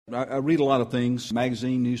I read a lot of things,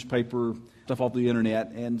 magazine, newspaper, stuff off the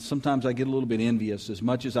internet, and sometimes I get a little bit envious. As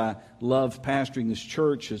much as I love pastoring this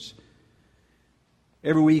church,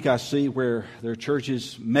 every week I see where there are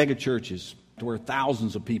churches, mega churches, to where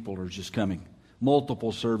thousands of people are just coming.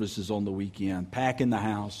 Multiple services on the weekend, packing the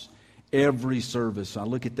house, every service. I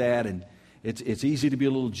look at that, and it's easy to be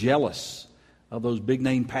a little jealous of those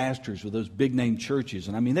big-name pastors with those big-name churches.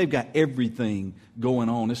 And I mean, they've got everything going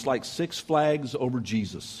on. It's like Six Flags over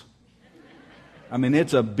Jesus. I mean,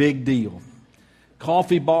 it's a big deal.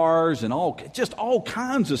 Coffee bars and all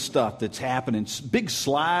kinds of stuff that's happening. Big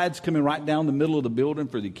slides coming right down the middle of the building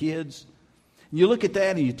for the kids. And you look at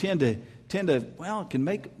that and you tend to, well, it can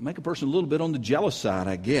make a person a little bit on the jealous side,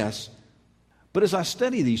 I guess. But as I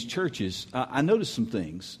study these churches, I notice some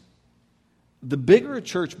things. The bigger a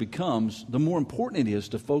church becomes, the more important it is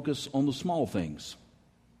to focus on the small things.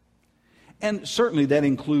 And certainly that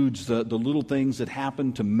includes the little things that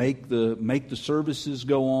happen to make the services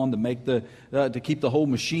go on, to keep the whole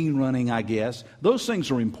machine running, I guess. Those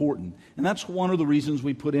things are important. And that's one of the reasons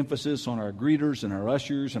we put emphasis on our greeters and our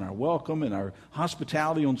ushers and our welcome and our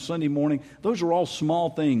hospitality on Sunday morning. Those are all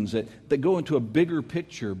small things that go into a bigger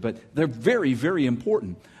picture, but they're very, very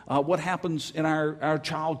important. What happens in our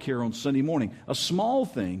child care on Sunday morning? A small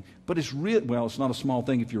thing, but it's not a small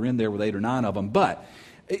thing if you're in there with 8 or 9 of them, but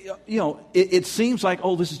it seems like,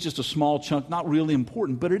 this is just a small chunk, not really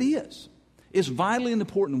important, but it is. It's vitally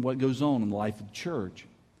important what goes on in the life of the church.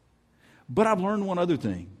 But I've learned one other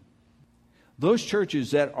thing. Those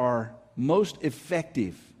churches that are most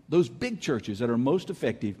effective, those big churches that are most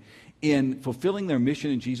effective in fulfilling their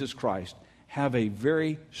mission in Jesus Christ, have a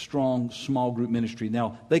very strong small group ministry.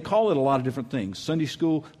 Now, they call it a lot of different things. Sunday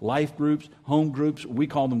school, life groups, home groups. We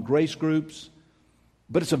call them grace groups.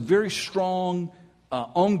 But it's a very strong,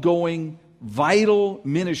 ongoing, vital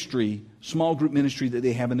ministry, small group ministry that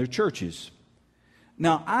they have in their churches.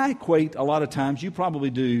 Now, I equate a lot of times, you probably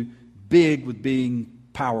do, big with being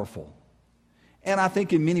powerful. And I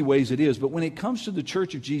think in many ways it is. But when it comes to the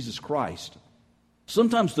Church of Jesus Christ,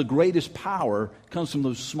 sometimes the greatest power comes from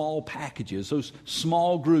those small packages, those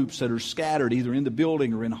small groups that are scattered either in the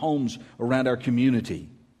building or in homes around our community.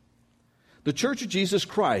 The Church of Jesus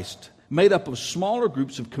Christ, made up of smaller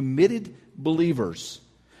groups of committed believers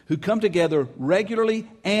who come together regularly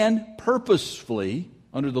and purposefully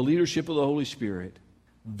under the leadership of the Holy Spirit,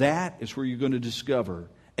 that is where you're going to discover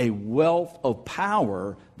a wealth of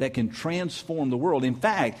power that can transform the world. In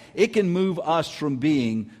fact, it can move us from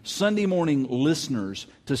being Sunday morning listeners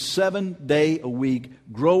to 7-day-a-week,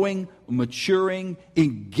 growing, maturing,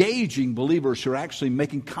 engaging believers who are actually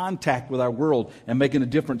making contact with our world and making a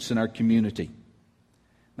difference in our community.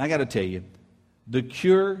 And I got to tell you, the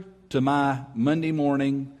cure to my Monday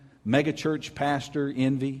morning megachurch pastor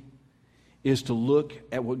envy is to look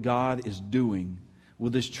at what God is doing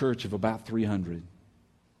with this church of about 300.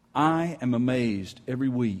 I am amazed every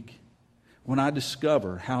week when I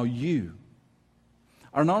discover how you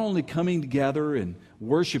are not only coming together and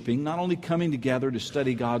worshiping, not only coming together to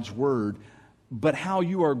study God's Word, but how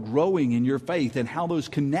you are growing in your faith and how those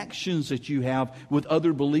connections that you have with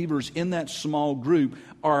other believers in that small group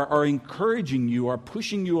are encouraging you, are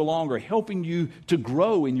pushing you along, or helping you to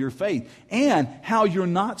grow in your faith. And how you're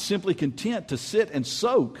not simply content to sit and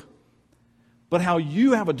soak, but how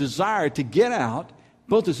you have a desire to get out,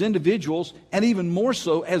 both as individuals and even more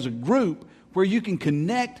so as a group, where you can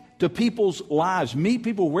connect to people's lives, meet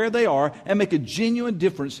people where they are, and make a genuine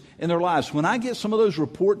difference in their lives. When I get some of those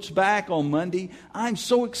reports back on Monday, I'm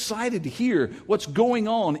so excited to hear what's going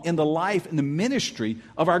on in the life and the ministry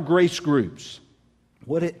of our grace groups.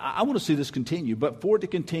 I want to see this continue, but for it to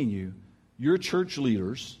continue, your church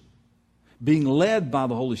leaders being led by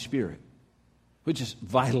the Holy Spirit, which is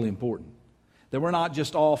vitally important. That we're not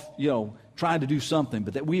just off, trying to do something,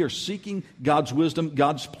 but that we are seeking God's wisdom,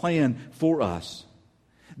 God's plan for us.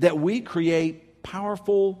 That we create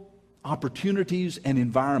powerful opportunities and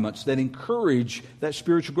environments that encourage that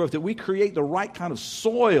spiritual growth. That we create the right kind of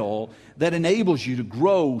soil that enables you to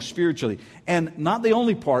grow spiritually. And not the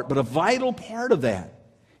only part, but a vital part of that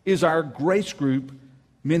is our grace group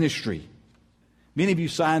ministry. Many of you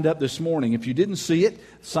signed up this morning. If you didn't see it,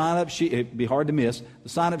 sign-up sheet, it'd be hard to miss. The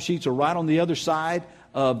sign-up sheets are right on the other side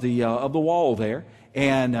of the wall there.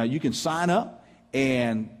 And you can sign up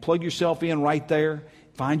and plug yourself in right there.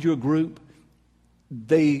 Find you a group.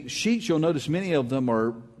 The sheets, you'll notice many of them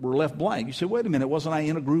were left blank. You say, wait a minute, wasn't I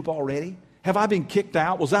in a group already? Have I been kicked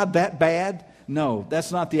out? Was I that bad? No,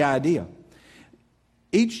 that's not the idea.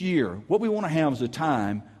 Each year, what we want to have is a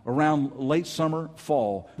time around late summer,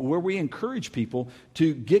 fall, where we encourage people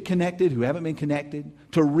to get connected who haven't been connected,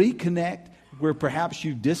 to reconnect, where perhaps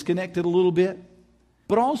you've disconnected a little bit.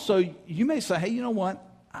 But also, you may say, hey, you know what?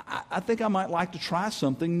 I think I might like to try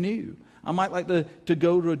something new. I might like to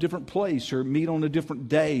go to a different place or meet on a different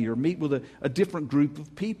day or meet with a different group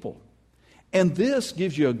of people. And this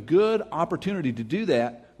gives you a good opportunity to do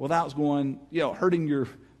that without hurting your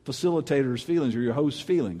facilitator's feelings or your host's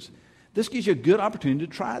feelings. This gives you a good opportunity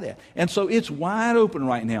to try that. And so it's wide open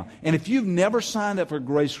right now. And if you've never signed up for a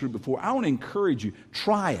grace group before, I want to encourage you,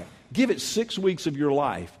 try it. Give it 6 weeks of your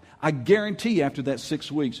life. I guarantee you after that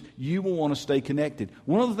 6 weeks, you will want to stay connected.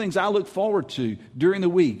 One of the things I look forward to during the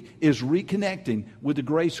week is reconnecting with the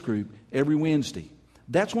grace group every Wednesday.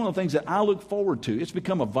 That's one of the things that I look forward to. It's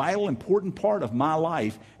become a vital, important part of my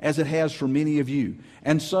life as it has for many of you.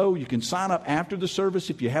 And so you can sign up after the service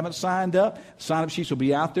if you haven't signed up. Sign-up sheets will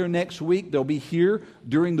be out there next week. They'll be here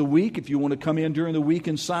during the week if you want to come in during the week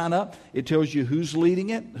and sign up. It tells you who's leading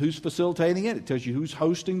it, who's facilitating it. It tells you who's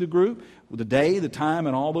hosting the group, the day, the time,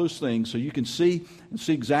 and all those things so you can see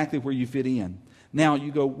exactly where you fit in. Now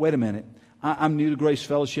you go, wait a minute. I'm new to Grace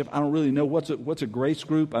Fellowship. I don't really know what's a grace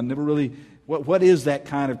group. I never really... What is that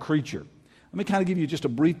kind of creature? Let me kind of give you just a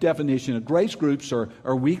brief definition. Grace groups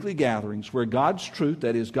are weekly gatherings where God's truth,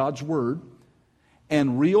 that is God's Word,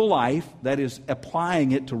 and real life, that is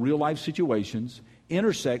applying it to real life situations,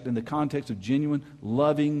 intersect in the context of genuine,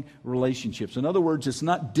 loving relationships. In other words, it's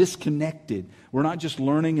not disconnected. We're not just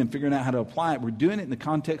learning and figuring out how to apply it. We're doing it in the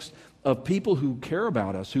context of people who care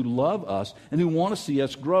about us, who love us, and who want to see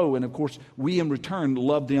us grow. And of course, we in return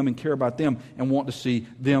love them and care about them and want to see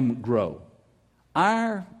them grow.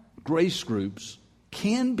 Our grace groups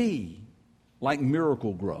can be like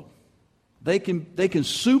Miracle Grow. They can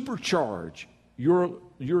supercharge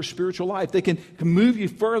your spiritual life. They can move you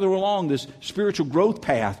further along this spiritual growth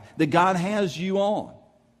path that God has you on,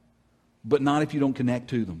 but not if you don't connect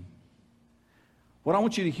to them. What I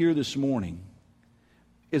want you to hear this morning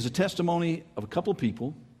is a testimony of a couple of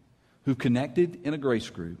people who connected in a grace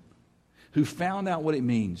group, who found out what it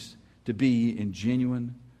means to be in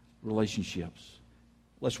genuine relationships.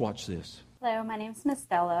 Let's watch this. Hello, my name is Miss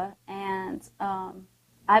Stella, and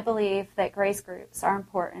I believe that grace groups are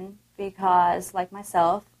important because, like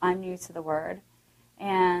myself, I'm new to the Word,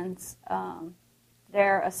 and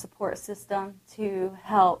they're a support system to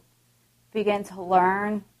help begin to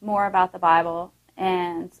learn more about the Bible.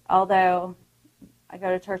 And although I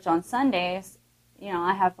go to church on Sundays,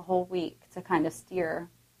 I have the whole week to kind of steer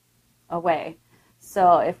away.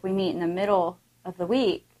 So if we meet in the middle of the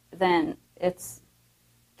week, then it's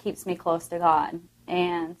keeps me close to God.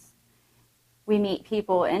 And we meet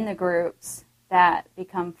people in the groups that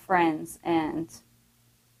become friends and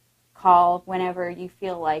call whenever you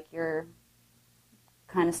feel like you're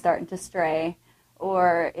kind of starting to stray,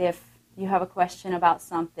 or if you have a question about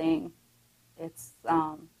something, it's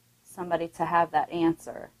somebody to have that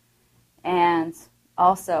answer. And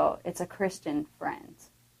also, it's a Christian friend.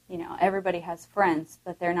 Everybody has friends,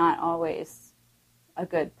 but they're not always a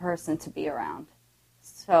good person to be around.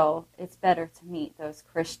 So it's better to meet those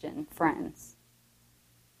Christian friends.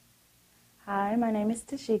 Hi, my name is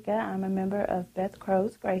Tashika. I'm a member of Beth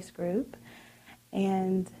Crow's Grace Group.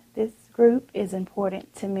 And this group is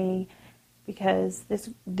important to me because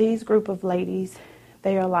these group of ladies,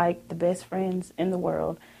 they are like the best friends in the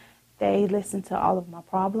world. They listen to all of my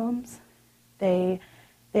problems. They're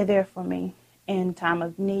there for me in time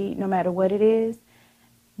of need, no matter what it is.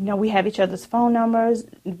 We have each other's phone numbers.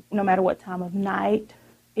 No matter what time of night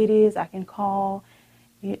it is, I can call.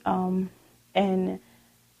 And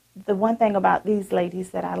the one thing about these ladies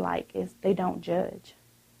that I like is they don't judge.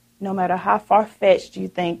 No matter how far-fetched you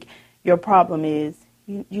think your problem is,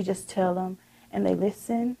 you just tell them, and they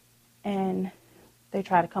listen, and they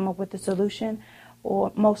try to come up with a solution.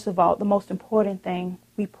 Or most of all, the most important thing,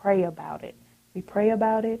 we pray about it. We pray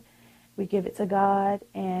about it, we give it to God,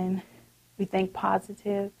 and we think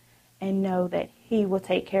positive and know that He will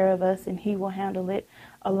take care of us and He will handle it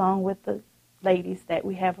along with the ladies that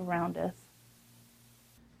we have around us.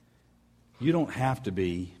 You don't have to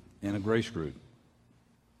be in a grace group.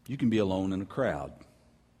 You can be alone in a crowd.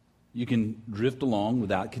 You can drift along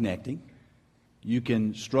without connecting. You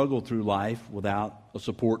can struggle through life without a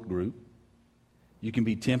support group. You can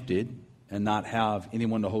be tempted and not have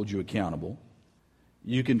anyone to hold you accountable.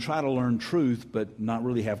 You can try to learn truth but not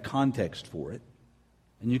really have context for it.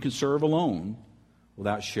 And you can serve alone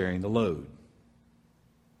without sharing the load.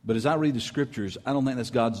 But as I read the Scriptures, I don't think that's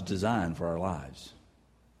God's design for our lives.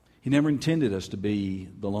 He never intended us to be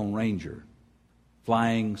the Lone Ranger,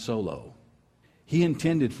 flying solo. He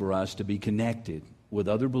intended for us to be connected with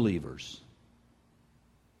other believers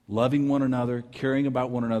loving one another, caring about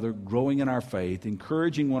one another, growing in our faith,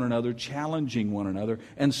 encouraging one another, challenging one another,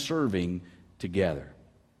 and serving together.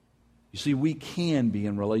 You see, we can be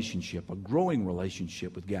in relationship, a growing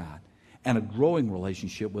relationship with God, and a growing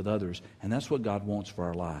relationship with others, and that's what God wants for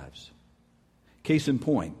our lives. Case in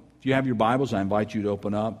point, if you have your Bibles, I invite you to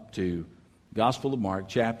open up to Gospel of Mark,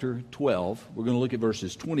 chapter 12. We're going to look at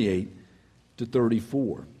verses 28 to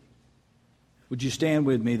 34. Would you stand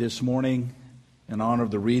with me this morning in honor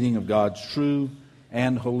of the reading of God's true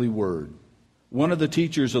and holy word? One of the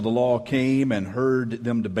teachers of the law came and heard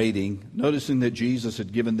them debating. Noticing that Jesus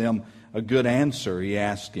had given them a good answer, he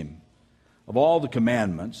asked him, "Of all the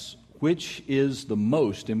commandments, which is the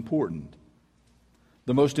most important?"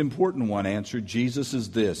 "The most important one," answered Jesus, "is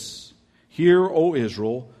this: Hear, O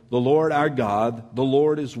Israel, the Lord our God, the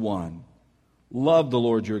Lord is one. Love the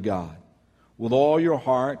Lord your God with all your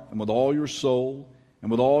heart and with all your soul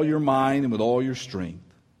and with all your mind and with all your strength.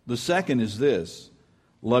 The second is this: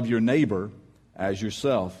 love your neighbor as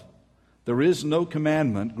yourself. There is no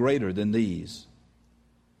commandment greater than these."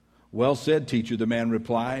 "Well said, teacher," the man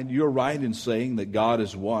replied. "You're right in saying that God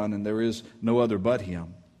is one and there is no other but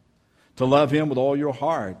Him. To love Him with all your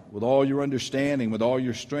heart, with all your understanding, with all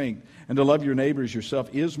your strength, and to love your neighbor as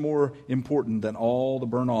yourself is more important than all the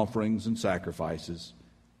burnt offerings and sacrifices."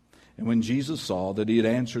 And when Jesus saw that he had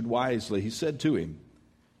answered wisely, he said to him,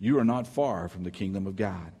 "You are not far from the kingdom of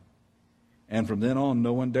God." And from then on,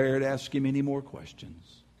 no one dared ask him any more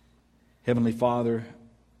questions. Heavenly Father,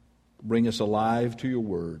 bring us alive to your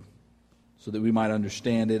word so that we might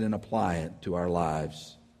understand it and apply it to our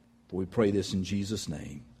lives. For we pray this in Jesus'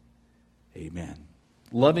 name. Amen.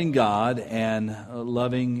 Loving God and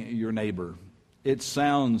loving your neighbor. It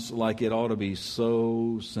sounds like it ought to be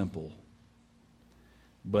so simple,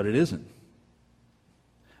 but it isn't.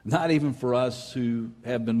 Not even for us who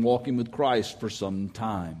have been walking with Christ for some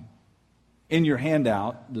time. In your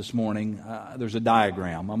handout this morning, there's a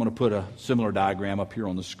diagram. I'm going to put a similar diagram up here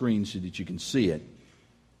on the screen so that you can see it.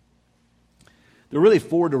 There are really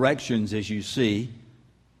four directions, as you see,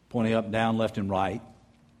 pointing up, down, left, and right.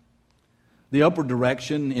 The upward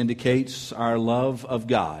direction indicates our love of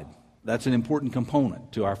God. That's an important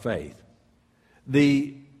component to our faith.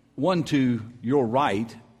 The one to your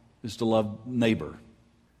right is to love neighbor,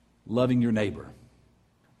 loving your neighbor.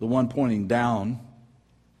 The one pointing down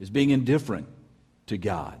is being indifferent to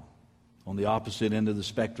God, on the opposite end of the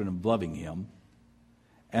spectrum of loving Him.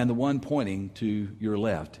 And the one pointing to your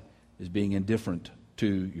left is being indifferent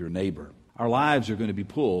to your neighbor. Our lives are going to be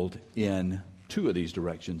pulled in two of these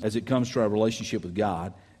directions as it comes to our relationship with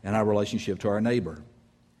God and our relationship to our neighbor.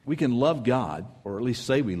 We can love God, or at least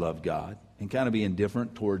say we love God, and kind of be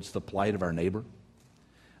indifferent towards the plight of our neighbor.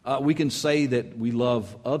 We can say that we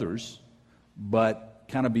love others, but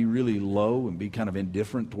kind of be really low and be kind of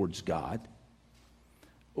indifferent towards God.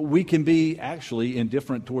 We can be actually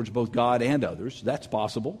indifferent towards both God and others. That's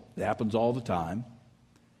possible. It happens all the time.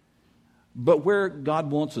 But where God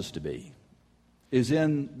wants us to be is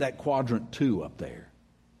in that quadrant 2 up there.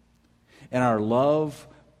 And our love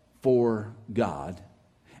for God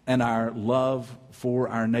and our love for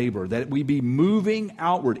our neighbor, that we be moving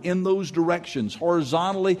outward in those directions,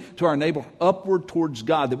 horizontally to our neighbor, upward towards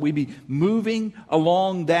God, that we be moving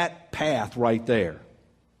along that path right there.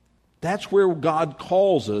 That's where God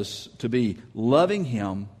calls us to be, loving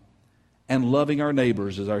Him and loving our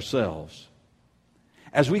neighbors as ourselves.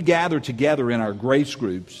 As we gather together in our grace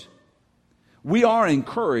groups, we are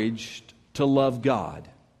encouraged to love God.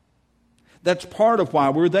 That's part of why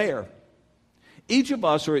we're there. Each of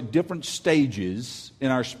us are at different stages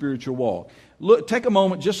in our spiritual walk. Look, take a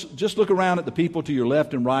moment, just look around at the people to your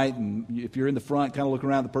left and right, and if you're in the front, kind of look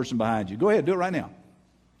around at the person behind you. Go ahead, do it right now.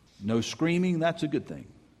 No screaming, that's a good thing.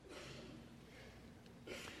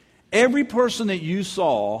 Every person that you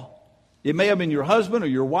saw, it may have been your husband or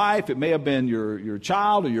your wife, it may have been your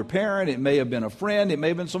child or your parent, it may have been a friend, it may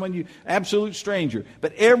have been someone absolute stranger.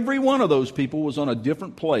 But every one of those people was on a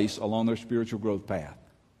different place along their spiritual growth path.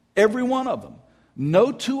 Every one of them.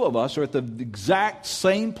 No two of us are at the exact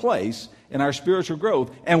same place in our spiritual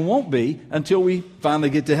growth and won't be until we finally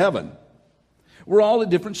get to heaven. We're all at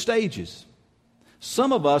different stages.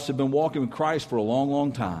 Some of us have been walking with Christ for a long,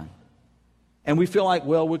 long time. And we feel like,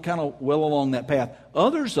 well, we're kind of well along that path.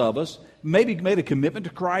 Others of us maybe made a commitment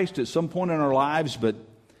to Christ at some point in our lives, but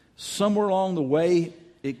somewhere along the way,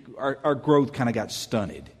 our growth kind of got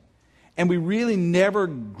stunted. And we really never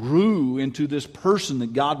grew into this person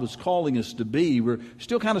that God was calling us to be. We're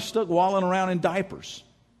still kind of stuck wallowing around in diapers.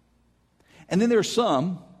 And then there's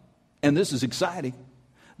some, and this is exciting,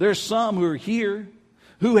 there's some who are here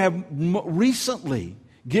who have recently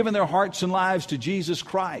given their hearts and lives to Jesus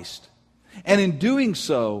Christ. And in doing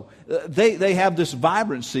so, they have this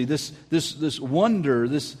vibrancy, this wonder,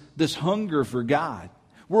 this hunger for God.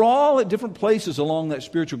 We're all at different places along that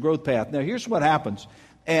spiritual growth path. Now, here's what happens.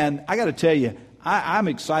 And I got to tell you, I'm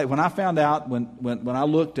excited. When I found out, when I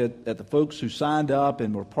looked at the folks who signed up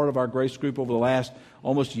and were part of our grace group over the last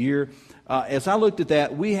almost year, as I looked at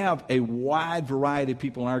that, we have a wide variety of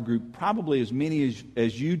people in our group, probably as many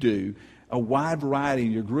as you do, a wide variety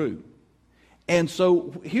in your group. And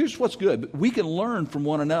so here's what's good. We can learn from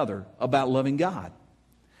one another about loving God.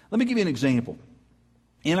 Let me give you an example.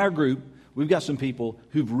 In our group, we've got some people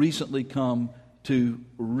who've recently come to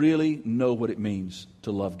really know what it means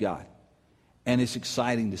to love God. And it's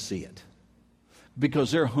exciting to see it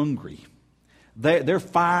because they're hungry. Their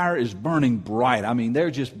fire is burning bright. I mean, they're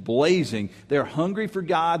just blazing. They're hungry for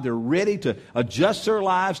God. They're ready to adjust their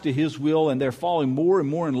lives to His will, and they're falling more and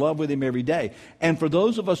more in love with Him every day. And for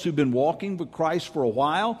those of us who've been walking with Christ for a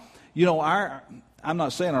while, you know, I'm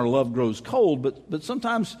not saying our love grows cold, but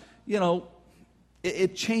sometimes, you know,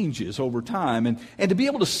 it changes over time. And to be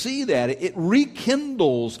able to see that, it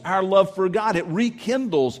rekindles our love for God. It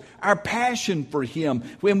rekindles our passion for Him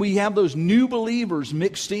when we have those new believers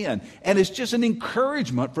mixed in. And it's just an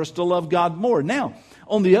encouragement for us to love God more. Now,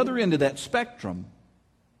 on the other end of that spectrum,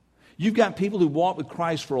 you've got people who walk with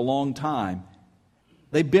Christ for a long time.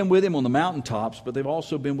 They've been with Him on the mountaintops, but they've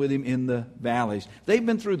also been with Him in the valleys. They've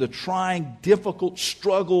been through the trying, difficult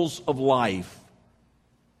struggles of life.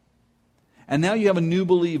 And now you have a new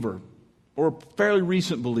believer, or a fairly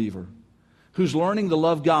recent believer, who's learning to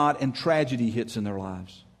love God and tragedy hits in their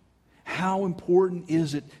lives. How important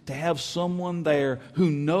is it to have someone there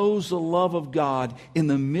who knows the love of God in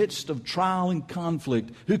the midst of trial and conflict,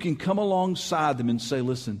 who can come alongside them and say,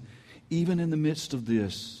 listen, even in the midst of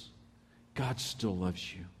this, God still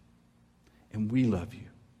loves you, and we love you.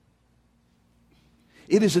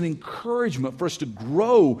 It is an encouragement for us to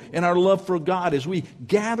grow in our love for God as we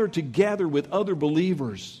gather together with other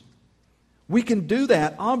believers. We can do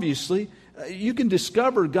that, obviously. You can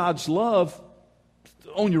discover God's love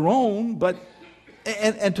on your own, but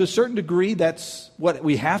and to a certain degree, that's what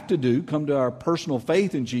we have to do, come to our personal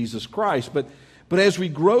faith in Jesus Christ. But as we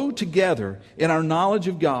grow together in our knowledge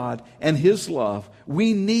of God and His love,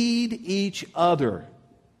 we need each other.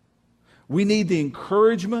 We need the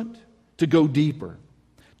encouragement to go deeper,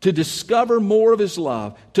 to discover more of His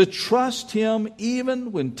love, to trust Him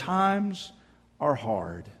even when times are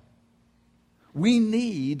hard. We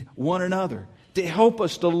need one another to help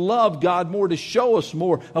us to love God more, to show us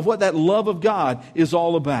more of what that love of God is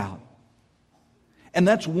all about. And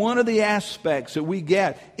that's one of the aspects that we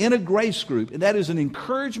get in a grace group, and that is an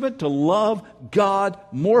encouragement to love God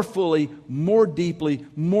more fully, more deeply,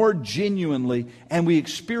 more genuinely, and we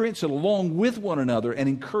experience it along with one another and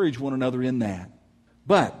encourage one another in that.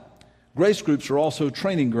 But grace groups are also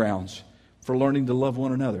training grounds for learning to love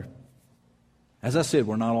one another. As I said,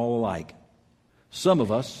 we're not all alike. Some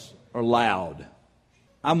of us are loud.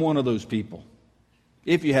 I'm one of those people,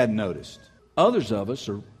 if you hadn't noticed. Others of us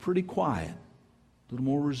are pretty quiet, a little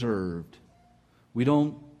more reserved. We're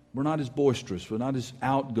not as boisterous. We're not as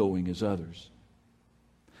outgoing as others.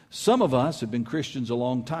 Some of us have been Christians a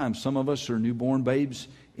long time. Some of us are newborn babes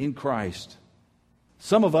in Christ.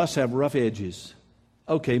 Some of us have rough edges.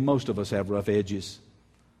 Okay, most of us have rough edges.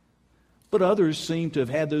 But others seem to have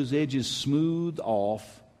had those edges smoothed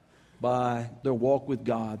off by their walk with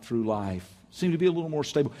God through life. Seem to be a little more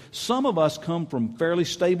stable. Some of us come from fairly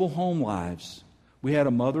stable home lives. We had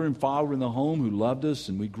a mother and father in the home who loved us,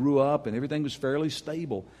 and we grew up, and everything was fairly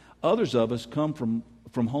stable. Others of us come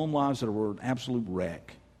from home lives that were an absolute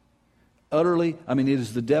wreck. Utterly, it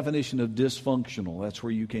is the definition of dysfunctional. That's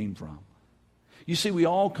where you came from. You see, we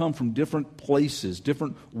all come from different places,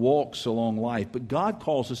 different walks along life, but God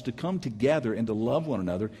calls us to come together and to love one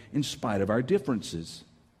another in spite of our differences.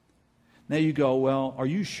 Now you go, well, are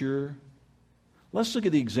you sure? Let's look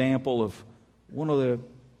at the example of one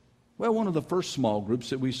of the first small groups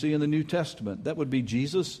that we see in the New Testament. That would be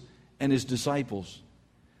Jesus and His disciples.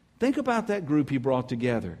 Think about that group He brought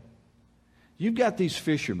together. You've got these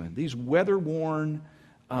fishermen, these weather-worn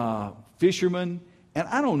fishermen. And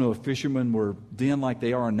I don't know if fishermen were then like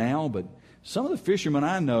they are now, but some of the fishermen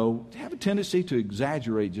I know have a tendency to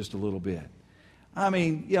exaggerate just a little bit.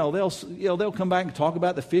 They'll come back and talk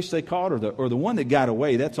about the fish they caught or the one that got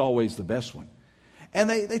away. That's always the best one. And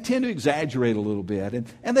they tend to exaggerate a little bit.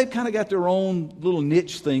 And they've kind of got their own little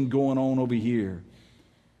niche thing going on over here.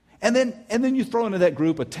 And then you throw into that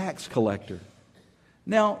group a tax collector.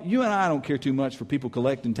 Now, you and I don't care too much for people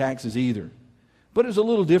collecting taxes either. But it was a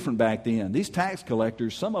little different back then. These tax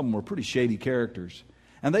collectors, some of them were pretty shady characters.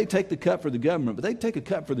 And they take the cut for the government, but they take a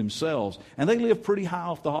cut for themselves. And they live pretty high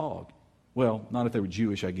off the hog. Well, not if they were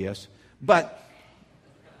Jewish, I guess. But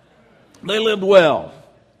they lived well.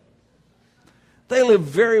 They lived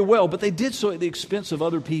very well, but they did so at the expense of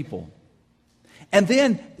other people. And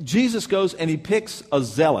then Jesus goes and he picks a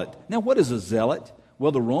zealot. Now, what is a zealot?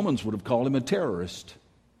 Well, the Romans would have called him a terrorist.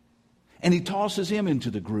 And he tosses him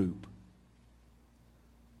into the group.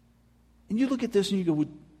 And you look at this and you go,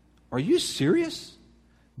 are you serious?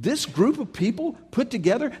 This group of people put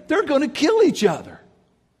together, they're going to kill each other.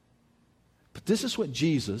 But this is what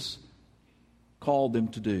Jesus called them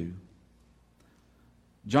to do.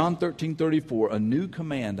 John 13:34, a new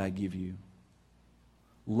command I give you.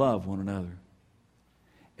 Love one another.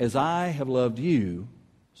 As I have loved you,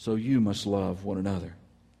 so you must love one another.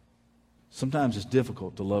 Sometimes it's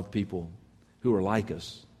difficult to love people who are like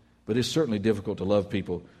us, but it's certainly difficult to love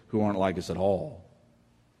people who aren't like us at all,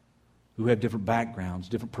 who have different backgrounds,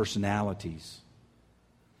 different personalities.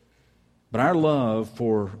 But our love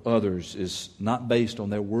for others is not based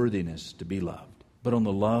on their worthiness to be loved, but on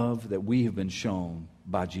the love that we have been shown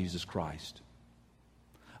by Jesus Christ.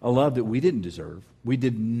 A love that we didn't deserve. We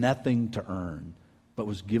did nothing to earn, but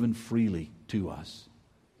was given freely to us.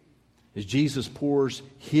 As Jesus pours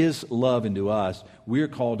His love into us, we are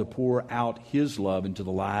called to pour out His love into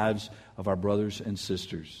the lives of our brothers and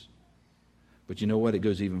sisters. But you know what? It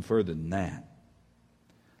goes even further than that.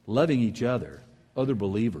 Loving each other, other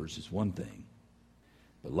believers, is one thing.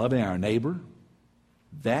 But loving our neighbor,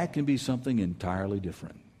 that can be something entirely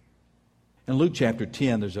different. In Luke chapter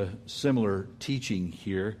 10, there's a similar teaching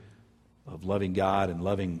here of loving God and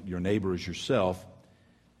loving your neighbor as yourself.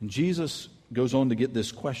 And Jesus goes on to get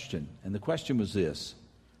this question. And the question was this: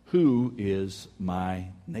 who is my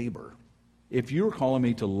neighbor? If you're calling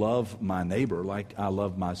me to love my neighbor like I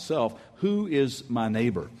love myself, who is my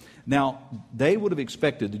neighbor? Now, they would have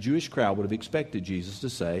expected, the Jewish crowd would have expected Jesus to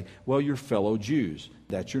say, well, your fellow Jews,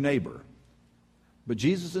 that's your neighbor. But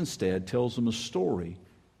Jesus instead tells them a story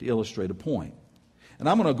to illustrate a point. And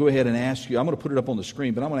I'm going to go ahead and ask you, I'm going to put it up on the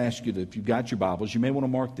screen, but I'm going to ask you that if you've got your Bibles, you may want to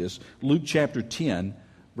mark this. Luke chapter 10,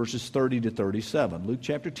 verses 30 to 37. Luke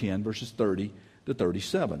chapter 10, verses 30 to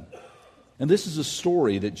 37. And this is a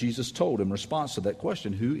story that Jesus told in response to that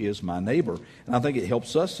question, who is my neighbor? And I think it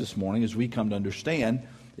helps us this morning as we come to understand,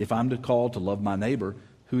 if I'm called to love my neighbor,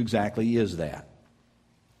 who exactly is that?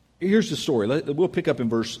 Here's the story. We'll pick up in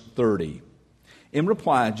verse 30. In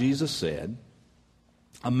reply, Jesus said,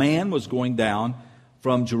 a man was going down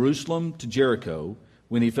from Jerusalem to Jericho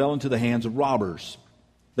when he fell into the hands of robbers.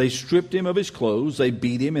 They stripped him of his clothes, they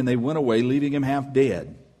beat him, and they went away, leaving him half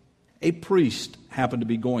dead. A priest happened to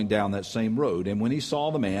be going down that same road, and when he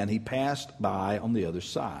saw the man, he passed by on the other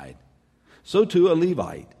side. So too a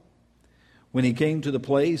Levite, when he came to the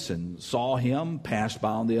place and saw him, passed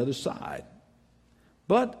by on the other side.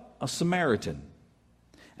 But a Samaritan,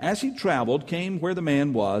 as he traveled, came where the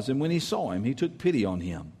man was, and when he saw him, he took pity on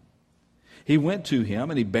him. He went to him,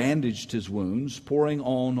 and he bandaged his wounds, pouring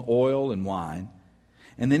on oil and wine.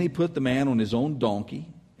 And then he put the man on his own donkey,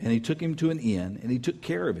 and he took him to an inn, and he took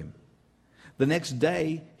care of him. The next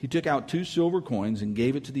day, he took out 2 silver coins and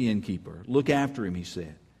gave it to the innkeeper. Look after him, he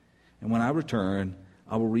said, and when I return,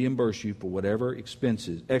 I will reimburse you for whatever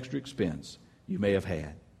extra expense you may have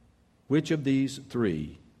had. Which of these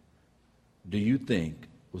 3 do you think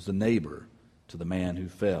was the neighbor to the man who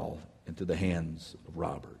fell into the hands of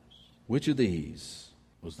robbers? Which of these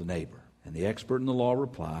was the neighbor? And the expert in the law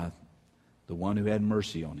replied, the one who had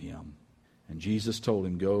mercy on him. And Jesus told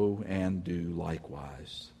him, go and do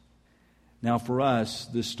likewise. Now for us,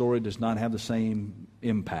 this story does not have the same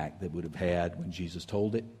impact that it would have had when Jesus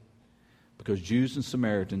told it, because Jews and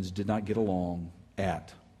Samaritans did not get along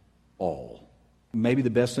at all. Maybe the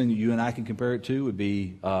best thing that you and I can compare it to would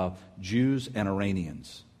be Jews and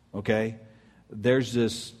Iranians. Okay? There was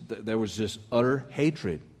this utter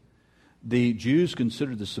hatred. The Jews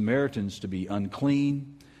considered the Samaritans to be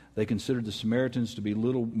unclean. They considered the Samaritans to be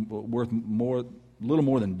little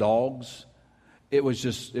more than dogs. It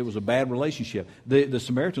was a bad relationship. The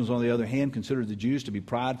Samaritans, on the other hand, considered the Jews to be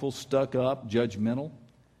prideful, stuck up, judgmental.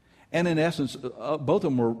 And in essence, both of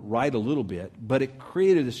them were right a little bit, but it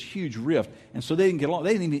created this huge rift. And so they didn't get along.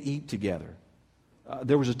 They didn't even eat together.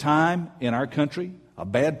 There was a time in our country, a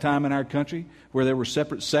bad time in our country, where there were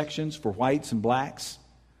separate sections for whites and blacks.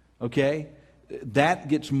 Okay? That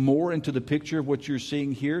gets more into the picture of what you're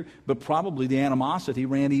seeing here, but probably the animosity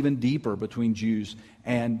ran even deeper between Jews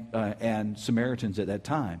and Samaritans at that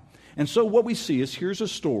time. And so what we see is, here's a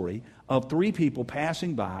story of 3 people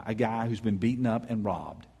passing by a guy who's been beaten up and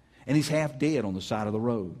robbed. And he's half dead on the side of the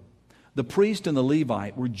road. The priest and the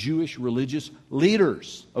Levite were Jewish religious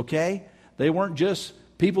leaders, okay? They weren't just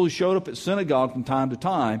people who showed up at synagogue from time to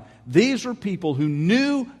time. These are people who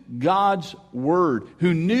knew God's Word,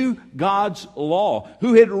 who knew God's law,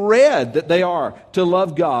 who had read that they are to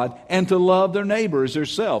love God and to love their neighbor as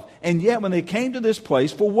themselves. And yet when they came to this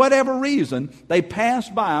place, for whatever reason, they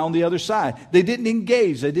passed by on the other side. They didn't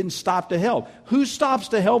engage. They didn't stop to help. Who stops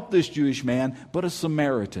to help this Jewish man but a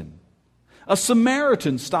Samaritan? A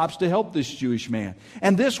Samaritan stops to help this Jewish man.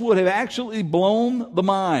 And this would have actually blown the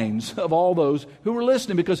minds of all those who were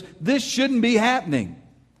listening, because this shouldn't be happening.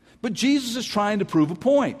 But Jesus is trying to prove a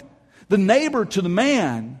point. The neighbor to the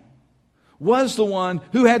man was the one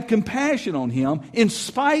who had compassion on him in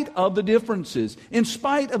spite of the differences, in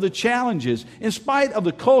spite of the challenges, in spite of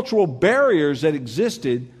the cultural barriers that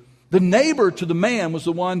existed. The neighbor to the man was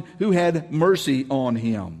the one who had mercy on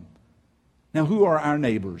him. Now, who are our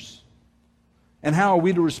neighbors? And how are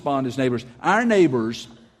we to respond as neighbors? Our neighbors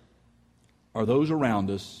are those around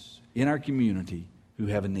us in our community who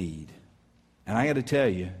have a need. And I got to tell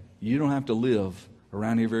you, you don't have to live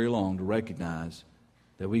around here very long to recognize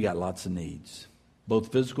that we got lots of needs,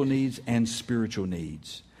 both physical needs and spiritual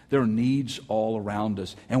needs. There are needs all around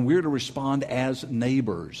us, and we're to respond as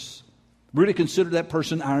neighbors. We're to consider that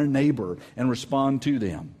person our neighbor and respond to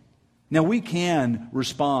them. Now, we can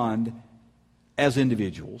respond as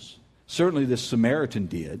individuals. Certainly this Samaritan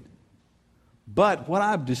did. But what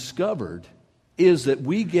I've discovered is that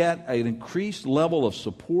we get an increased level of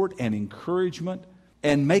support and encouragement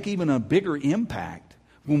and make even a bigger impact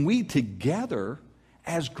when we together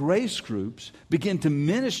as grace groups begin to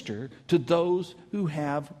minister to those who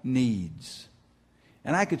have needs.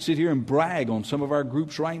 And I could sit here and brag on some of our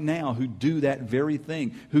groups right now who do that very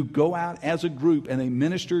thing, who go out as a group and they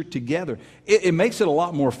minister together. It makes it a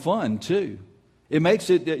lot more fun too. It makes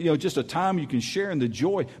it, just a time you can share in the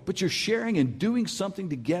joy, but you're sharing and doing something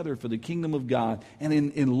together for the kingdom of God and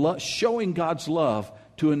in showing God's love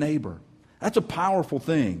to a neighbor. That's a powerful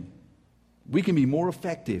thing. We can be more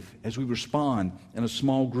effective as we respond in a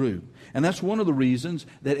small group. And that's one of the reasons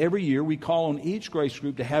that every year we call on each grace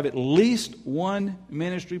group to have at least one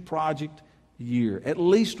ministry project a year. At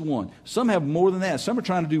least one. Some have more than that. Some are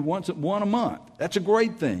trying to do one a month. That's a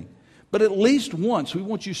great thing. But at least once, we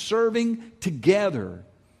want you serving together,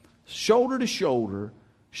 shoulder to shoulder,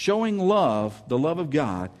 showing love, the love of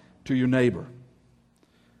God, to your neighbor.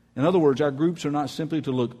 In other words, our groups are not simply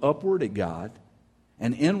to look upward at God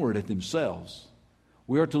and inward at themselves.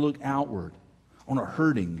 We are to look outward on a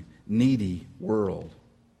hurting, needy world.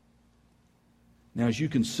 Now, as you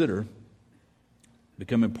consider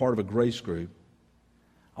becoming part of a grace group,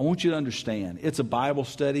 I want you to understand, it's a Bible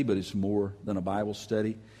study, but it's more than a Bible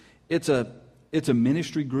study. It's a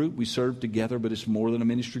ministry group. We serve together, but it's more than a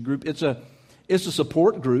ministry group. It's a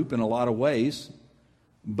support group in a lot of ways,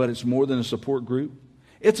 but it's more than a support group.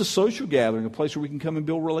 It's a social gathering, a place where we can come and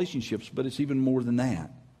build relationships, but it's even more than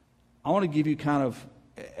that. I want to give you kind of,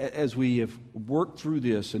 as we have worked through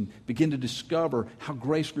this and begin to discover how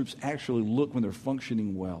grace groups actually look when they're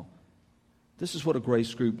functioning well. This is what a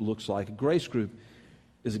grace group looks like. A grace group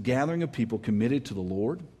is a gathering of people committed to the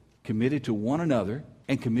Lord, committed to one another,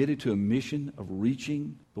 and committed to a mission of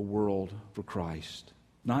reaching the world for Christ.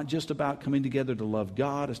 Not just about coming together to love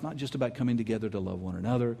God. It's not just about coming together to love one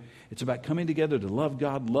another. It's about coming together to love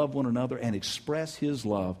God, love one another, and express His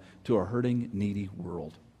love to a hurting, needy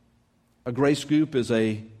world. A grace group is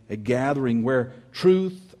a gathering where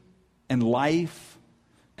truth and life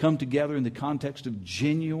come together in the context of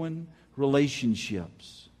genuine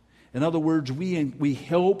relationships. In other words, we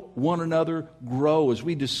help one another grow as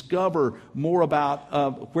we discover more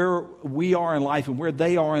about where we are in life and where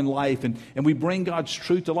they are in life, and we bring God's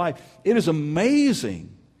truth to life. It is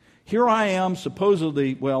amazing. Here I am,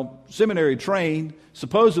 supposedly, seminary trained,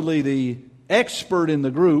 supposedly the expert in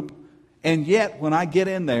the group, and yet when I get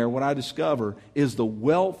in there, what I discover is the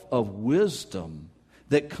wealth of wisdom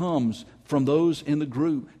that comes from those in the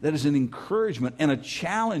group. That is an encouragement and a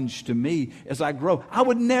challenge to me as I grow. I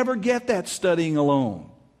would never get that studying alone.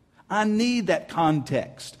 I need that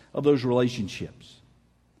context of those relationships.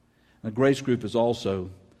 A grace group is also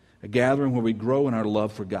a gathering where we grow in our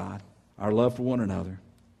love for God, our love for one another,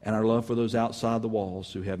 and our love for those outside the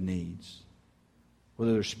walls who have needs,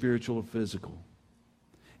 whether they're spiritual or physical.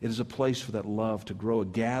 It is a place for that love to grow, a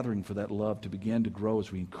gathering for that love to begin to grow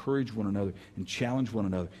as we encourage one another and challenge one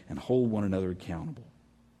another and hold one another accountable.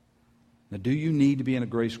 Now, do you need to be in a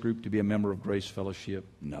grace group to be a member of Grace Fellowship?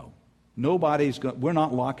 No. We're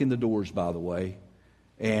not locking the doors, by the way,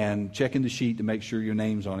 and checking the sheet to make sure your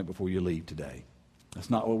name's on it before you leave today. That's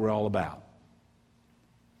not what we're all about.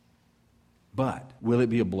 But will it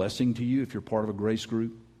be a blessing to you if you're part of a grace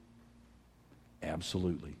group?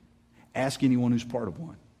 Absolutely. Ask anyone who's part of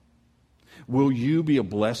one. Will you be a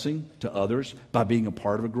blessing to others by being a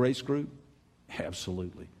part of a grace group?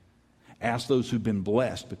 Absolutely. Ask those who've been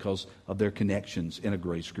blessed because of their connections in a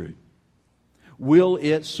grace group. Will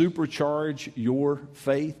it supercharge your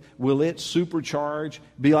faith? Will it supercharge,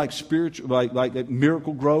 be like spiritual, like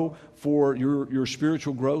Miracle Grow for your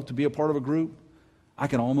spiritual growth to be a part of a group? I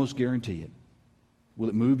can almost guarantee it. Will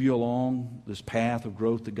it move you along this path of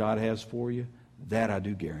growth that God has for you? That I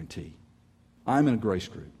do guarantee. I'm in a grace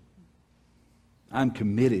group. I'm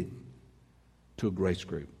committed to a grace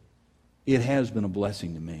group. It has been a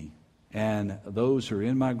blessing to me. And those who are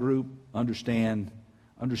in my group understand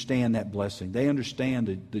that blessing. They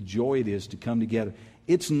understand the joy it is to come together.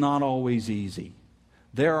 It's not always easy.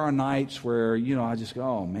 There are nights where, I just go,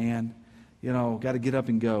 oh man, got to get up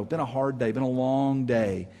and go. Been a hard day, been a long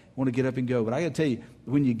day. Want to get up and go. But I got to tell you,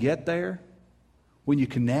 when you get there, when you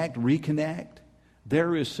reconnect,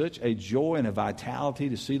 there is such a joy and a vitality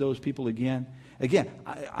to see those people again. Again,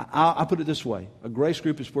 I put it this way. A grace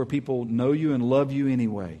group is where people know you and love you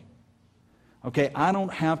anyway. Okay, I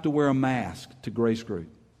don't have to wear a mask to grace group.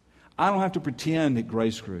 I don't have to pretend at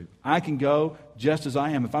grace group. I can go just as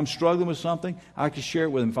I am. If I'm struggling with something, I can share it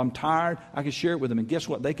with them. If I'm tired, I can share it with them. And guess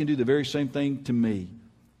what? They can do the very same thing to me.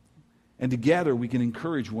 And together we can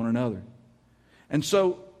encourage one another. And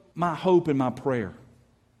so my hope and my prayer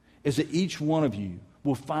is that each one of you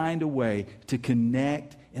will find a way to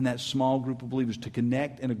connect in that small group of believers, to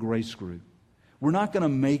connect in a grace group. We're not going to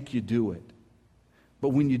make you do it. But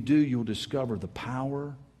when you do, you'll discover the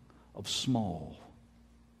power of small.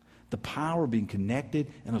 The power of being connected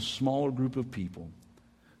in a smaller group of people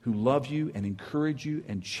who love you and encourage you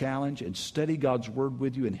and challenge and study God's Word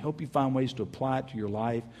with you and help you find ways to apply it to your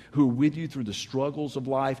life, who are with you through the struggles of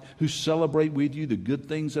life, who celebrate with you the good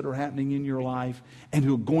things that are happening in your life, and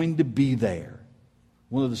who are going to be there.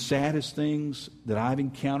 One of the saddest things that I've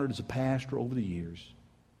encountered as a pastor over the years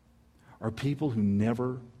are people who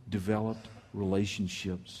never developed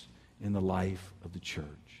relationships in the life of the church.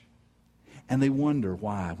 And they wonder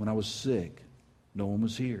why. When I was sick, no one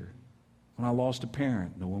was here. When I lost a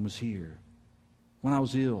parent, no one was here. When I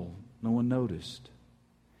was ill, no one noticed.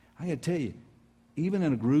 I got to tell you, even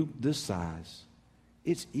in a group this size,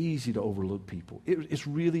 it's easy to overlook people. It's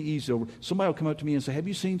really easy. Somebody will come up to me and say, have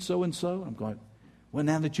you seen so-and-so? I'm going, well,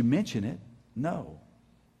 now that you mention it, no.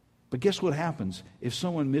 But guess what happens if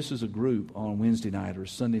someone misses a group on Wednesday night or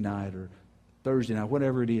Sunday night or Thursday night,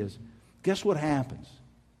 whatever it is? Guess what happens?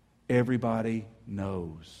 Everybody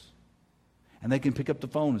knows. And they can pick up the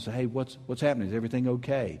phone and say, hey, what's happening? Is everything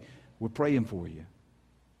okay? We're praying for you.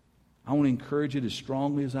 I want to encourage it as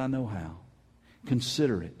strongly as I know how.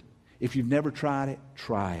 Consider it. If you've never tried it,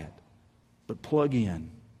 try it. But plug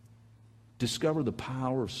in. Discover the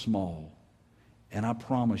power of small. And I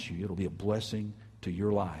promise you, it'll be a blessing to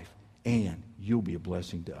your life. And you'll be a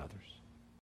blessing to others.